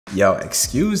Yo,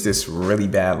 excuse this really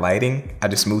bad lighting. I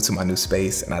just moved to my new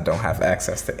space and I don't have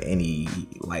access to any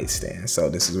light stand. So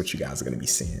this is what you guys are gonna be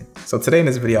seeing. So today in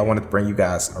this video, I wanted to bring you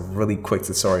guys a really quick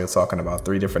tutorial talking about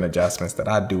 3 different adjustments that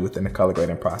I do within the color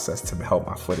grading process to help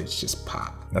my footage just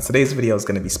pop. Now today's video is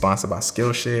gonna be sponsored by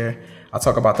Skillshare. I'll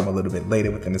talk about them a little bit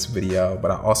later within this video,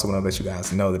 but I also want to let you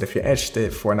guys know that if you're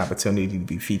interested for an opportunity to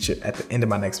be featured at the end of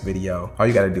my next video, all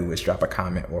you got to do is drop a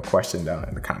comment or a question down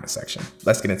in the comment section.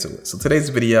 Let's get into it. So today's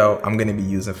video, I'm going to be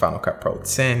using Final Cut Pro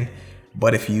 10.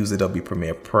 But if you use Adobe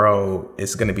Premiere Pro,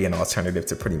 it's going to be an alternative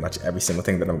to pretty much every single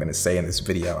thing that I'm going to say in this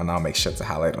video. And I'll make sure to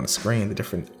highlight on the screen the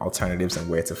different alternatives and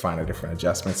where to find the different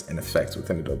adjustments and effects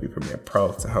within Adobe Premiere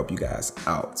Pro to help you guys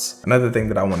out. Another thing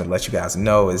that I want to let you guys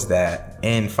know is that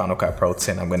in Final Cut Pro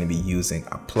 10, I'm going to be using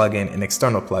a plugin, an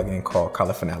external plugin called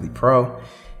Color Finale Pro.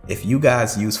 If you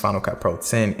guys use Final Cut Pro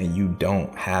 10 and you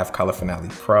don't have Color Finale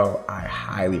Pro, I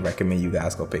highly recommend you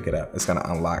guys go pick it up. It's gonna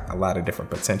unlock a lot of different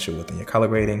potential within your color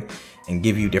grading and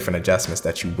give you different adjustments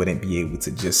that you wouldn't be able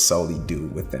to just solely do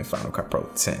within Final Cut Pro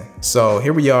 10. So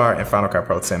here we are in Final Cut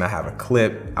Pro 10. I have a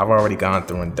clip. I've already gone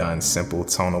through and done simple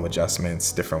tonal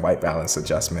adjustments, different white balance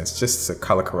adjustments, just to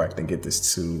color correct and get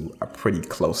this to a pretty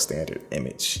close standard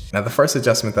image. Now the first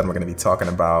adjustment that I'm gonna be talking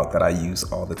about that I use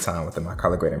all the time within my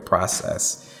color grading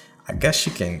process, I guess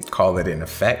you can call it an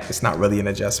effect. It's not really an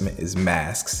adjustment, is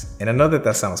masks. And I know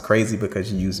that sounds crazy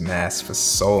because you use masks for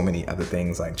so many other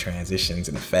things like transitions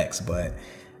and effects, but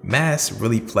masks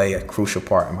really play a crucial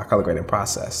part in my color grading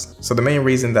process. So the main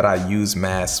reason that I use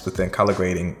masks within color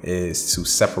grading is to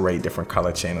separate different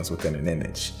color channels within an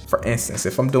image. For instance,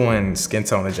 if I'm doing skin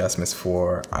tone adjustments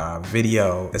for a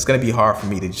video, it's gonna be hard for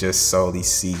me to just solely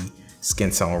see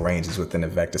skin tone ranges within the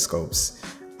vector scopes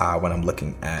when I'm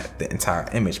looking at the entire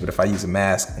image. But if I use a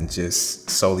mask and just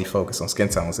solely focus on skin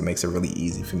tones, it makes it really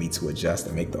easy for me to adjust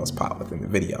and make those pop within the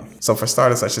video. So for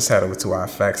starters, let's just head over to our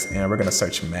effects and we're gonna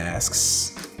search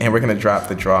masks and we're gonna drop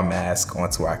the draw mask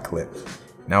onto our clip.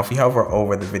 Now, if you hover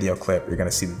over the video clip, you're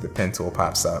gonna see that the pen tool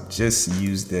pops up. Just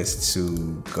use this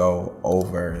to go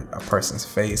over a person's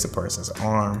face, a person's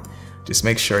arm. Just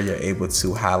make sure you're able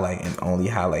to highlight and only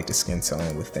highlight the skin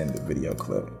tone within the video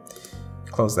clip.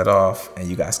 Close that off and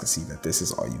you guys can see that this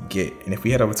is all you get. And if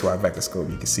we head over to our vector scope,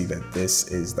 you can see that this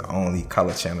is the only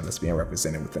color channel that's being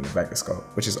represented within the vector scope,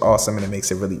 which is awesome, and it makes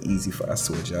it really easy for us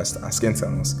to adjust our skin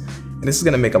tones. And this is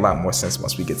gonna make a lot more sense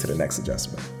once we get to the next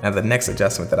adjustment. Now the next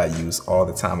adjustment that I use all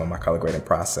the time in my color grading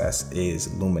process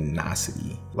is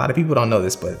luminosity. A lot of people don't know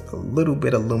this, but a little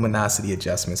bit of luminosity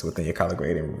adjustments within your color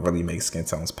grading really makes skin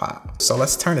tones pop. So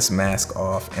let's turn this mask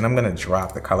off and I'm gonna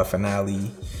drop the color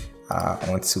finale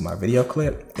onto my video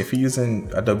clip. If you're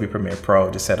using Adobe Premiere Pro,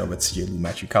 just head over to your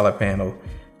Lumetri color panel,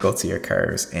 go to your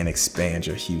curves and expand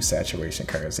your hue saturation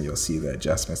curves and you'll see the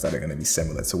adjustments that are gonna be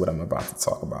similar to what I'm about to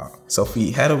talk about. So if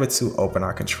we head over to open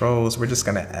our controls, we're just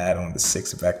gonna add on the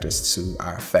 6 vectors to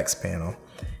our effects panel.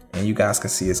 And you guys can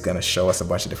see it's gonna show us a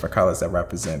bunch of different colors that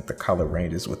represent the color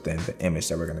ranges within the image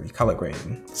that we're gonna be color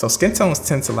grading. So skin tones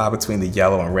tend to lie between the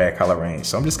yellow and red color range.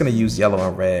 So I'm just gonna use yellow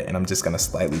and red and I'm just gonna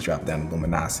slightly drop down the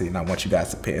luminosity, and I want you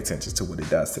guys to pay attention to what it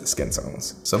does to the skin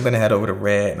tones. So I'm gonna head over to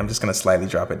red and I'm just gonna slightly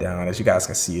drop it down. As you guys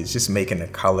can see, it's just making the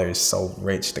colors so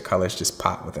rich, the colors just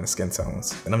pop within the skin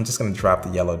tones. And I'm just gonna drop the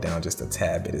yellow down just a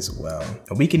tad bit as well.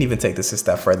 And we can even take this a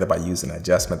step further by using the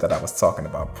adjustment that I was talking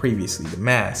about previously, the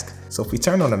mask. So if we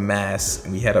turn on the mask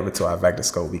and we head over to our vector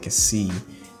scope, we can see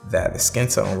that the skin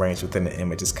tone range within the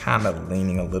image is kind of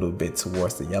leaning a little bit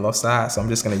towards the yellow side. So I'm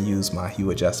just gonna use my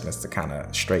hue adjustments to kind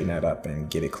of straighten that up and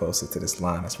get it closer to this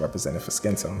line that's represented for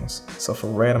skin tones. So for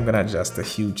red, I'm gonna adjust the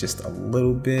hue just a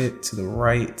little bit to the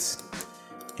right,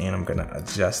 and I'm gonna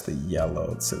adjust the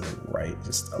yellow to the right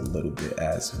just a little bit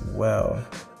as well.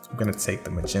 I'm gonna take the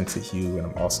magenta hue and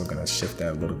I'm also gonna shift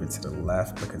that a little bit to the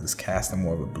left because it's casting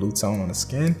more of a blue tone on the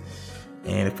skin.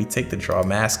 And if we take the draw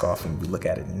mask off and we look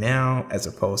at it now, as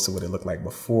opposed to what it looked like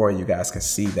before, you guys can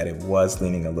see that it was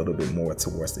leaning a little bit more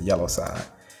towards the yellow side.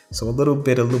 So a little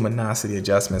bit of luminosity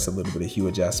adjustments, a little bit of hue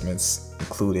adjustments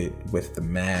included with the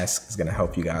mask is gonna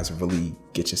help you guys really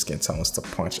get your skin tones to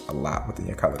punch a lot within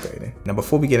your color grading. Now,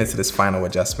 before we get into this final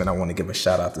adjustment, I wanna give a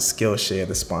shout out to Skillshare,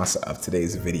 the sponsor of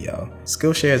today's video.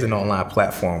 Skillshare is an online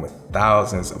platform with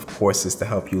thousands of courses to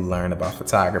help you learn about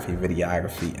photography,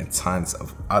 videography, and tons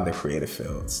of other creative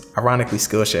fields. Ironically,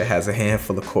 Skillshare has a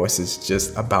handful of courses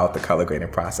just about the color grading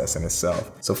process in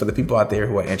itself. So for the people out there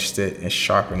who are interested in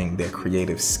sharpening their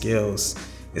creative skills,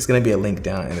 It's gonna be a link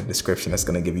down in the description that's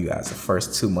gonna give you guys the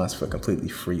first 2 months for completely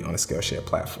free on the Skillshare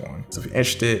platform. So if you're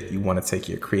interested, you wanna take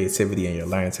your creativity and your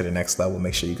learning to the next level,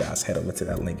 make sure you guys head over to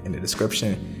that link in the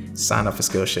description, sign up for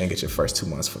Skillshare and get your first 2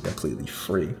 months for completely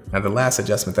free. Now the last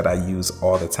adjustment that I use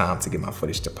all the time to get my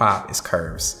footage to pop is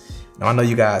curves. Now I know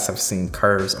you guys have seen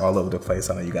curves all over the place.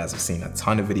 I know you guys have seen a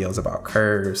ton of videos about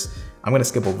curves. I'm gonna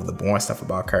skip over the boring stuff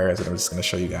about curves and I'm just gonna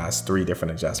show you guys 3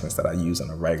 different adjustments that I use on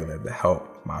a regular to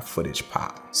help my footage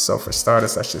pop. So for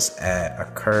starters, let's just add a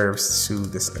curves to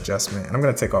this adjustment. And I'm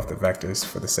gonna take off the vectors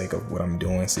for the sake of what I'm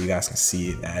doing so you guys can see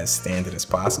it as standard as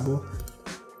possible.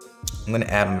 I'm gonna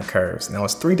add on the curves. Now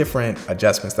it's 3 different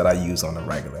adjustments that I use on a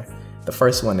regular. The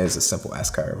first one is a simple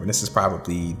S-curve, and this is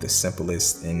probably the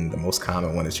simplest and the most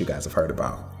common one that you guys have heard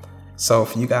about. So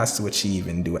for you guys to achieve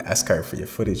and do an S-curve for your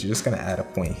footage, you're just gonna add a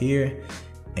point here,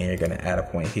 and you're gonna add a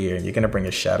point here, and you're gonna bring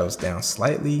your shadows down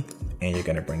slightly, and you're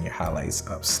gonna bring your highlights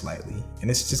up slightly.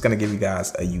 And it's just gonna give you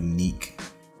guys a unique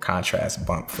contrast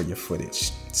bump for your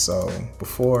footage. So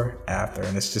before, after,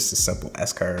 and it's just a simple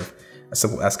S-curve. A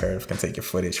simple S-curve can take your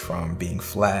footage from being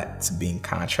flat to being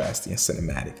contrasty and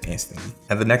cinematic instantly.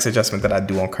 And the next adjustment that I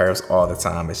do on curves all the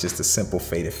time is just a simple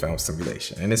faded film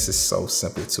simulation. And this is so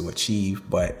simple to achieve,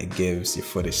 but it gives your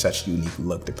footage such a unique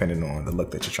look depending on the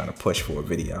look that you're trying to push for a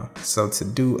video. So to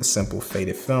do a simple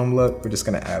faded film look, we're just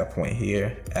gonna add a point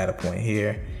here, add a point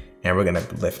here, and we're gonna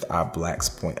lift our blacks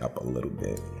point up a little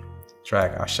bit.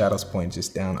 Drag our shadows point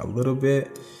just down a little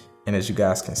bit. And as you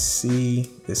guys can see,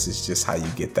 this is just how you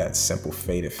get that simple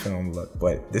faded film look.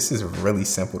 But this is really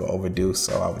simple to overdo,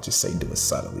 so I would just say do it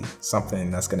subtly. Something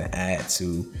that's gonna add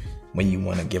to when you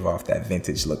wanna give off that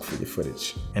vintage look for your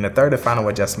footage. And the third and final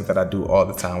adjustment that I do all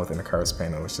the time within the curves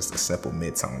panel is just a simple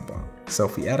mid-tone bump. So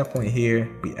if we add a point here,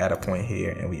 we add a point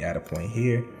here, and we add a point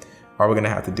here, all we're gonna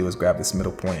have to do is grab this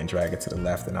middle point and drag it to the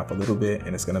left and up a little bit,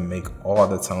 and it's gonna make all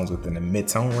the tones within the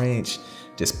mid-tone range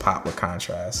just pop with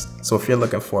contrast. So if you're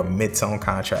looking for a mid-tone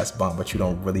contrast bump, but you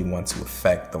don't really want to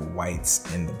affect the whites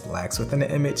and the blacks within the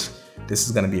image, this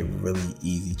is gonna be a really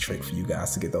easy trick for you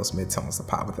guys to get those mid-tones to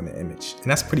pop within the image.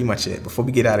 And that's pretty much it. Before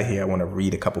we get out of here, I wanna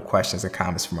read a couple questions and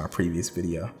comments from our previous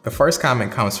video. The first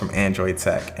comment comes from Android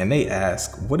Tech, and they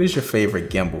ask, what is your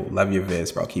favorite gimbal? Love your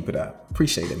vids, bro, keep it up.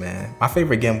 Appreciate it, man. My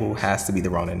favorite gimbal has to be the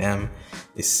Ronin M.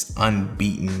 It's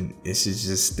unbeaten. This is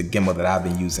just the gimbal that I've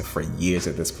been using for years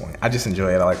at this point. I just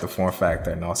enjoy it. I like the form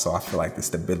factor, and also I feel like the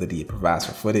stability it provides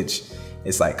for footage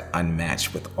is like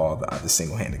unmatched with all the other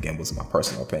single-handed gimbals in my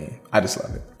personal opinion. I just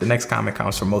love it. The next comment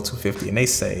comes from Mo250, and they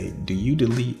say, do you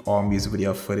delete all music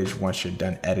video footage once you're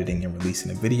done editing and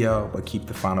releasing a video, but keep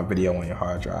the final video on your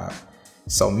hard drive?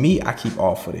 So me, I keep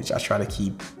all footage. I try to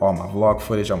keep all my vlog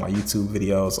footage, all my YouTube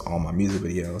videos, all my music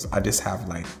videos. I just have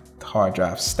like hard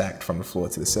drives stacked from the floor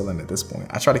to the ceiling at this point.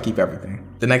 I try to keep everything.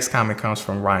 The next comment comes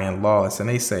from Ryan Lawless, and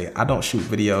they say, I don't shoot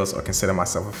videos or consider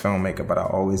myself a filmmaker, but I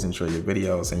always enjoy your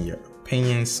videos and your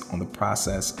opinions on the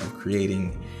process of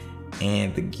creating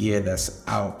and the gear that's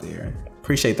out there.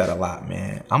 Appreciate that a lot,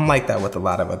 man. I'm like that with a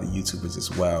lot of other YouTubers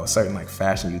as well. Certain like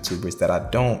fashion YouTubers that I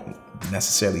don't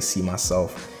necessarily see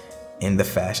myself in the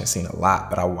fashion scene a lot,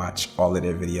 but I watch all of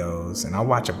their videos and I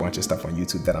watch a bunch of stuff on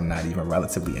YouTube that I'm not even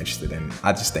relatively interested in.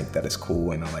 I just think that it's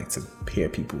cool and I like to hear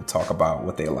people talk about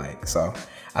what they like. So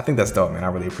I think that's dope, man. I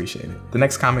really appreciate it. The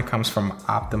next comment comes from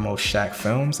Optimal Shack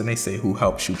Films, and they say, who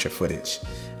helped shoot your footage?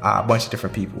 A bunch of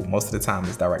different people. Most of the time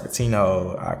it's Director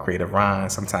Tino, Creative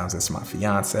Ryan. Sometimes it's my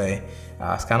fiance.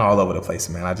 It's kind of all over the place,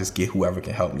 man. I just get whoever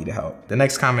can help me to help. The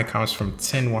next comment comes from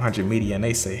 10100 Media, and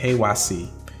they say, hey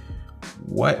YC,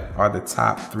 what are the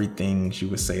top 3 things you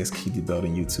would say is key to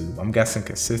building YouTube? I'm guessing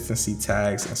consistency,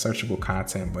 tags, and searchable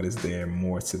content, but is there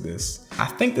more to this? I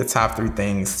think the top 3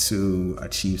 things to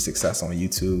achieve success on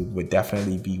YouTube would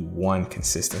definitely be 1,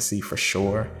 consistency for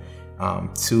sure.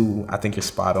 2, I think you're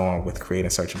spot on with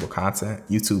creating searchable content.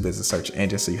 YouTube is a search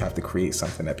engine, so you have to create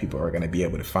something that people are gonna be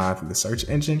able to find through the search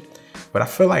engine. But I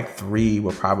feel like 3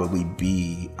 will probably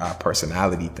be a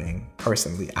personality thing,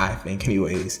 personally, I think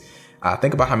anyways.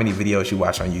 Think about how many videos you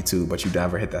watch on YouTube, but you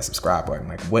never hit that subscribe button.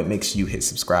 Like, what makes you hit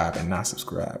subscribe and not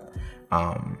subscribe?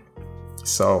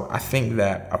 So I think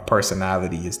that a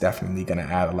personality is definitely gonna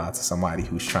add a lot to somebody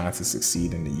who's trying to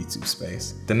succeed in the YouTube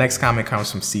space. The next comment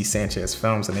comes from C. Sanchez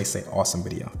Films, and they say, awesome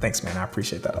video. Thanks, man, I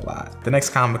appreciate that a lot. The next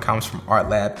comment comes from Art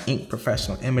Lab Inc.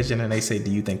 Professional Imaging, and they say, do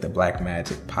you think the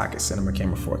Blackmagic Pocket Cinema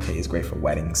Camera 4K is great for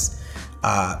weddings?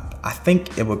 I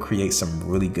think it would create some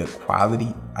really good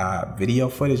quality video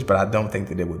footage, but I don't think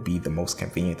that it would be the most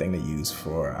convenient thing to use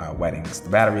for weddings. The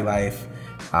battery life,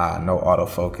 no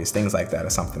autofocus, things like that are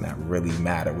something that really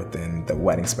matter within the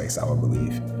wedding space, I would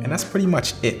believe. And that's pretty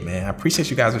much it, man. I appreciate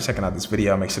you guys for checking out this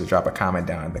video. Make sure to drop a comment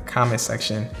down in the comment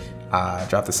section.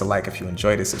 Drop this a like if you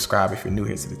enjoyed it, subscribe if you're new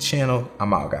here to the channel.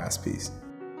 I'm out, guys. Peace.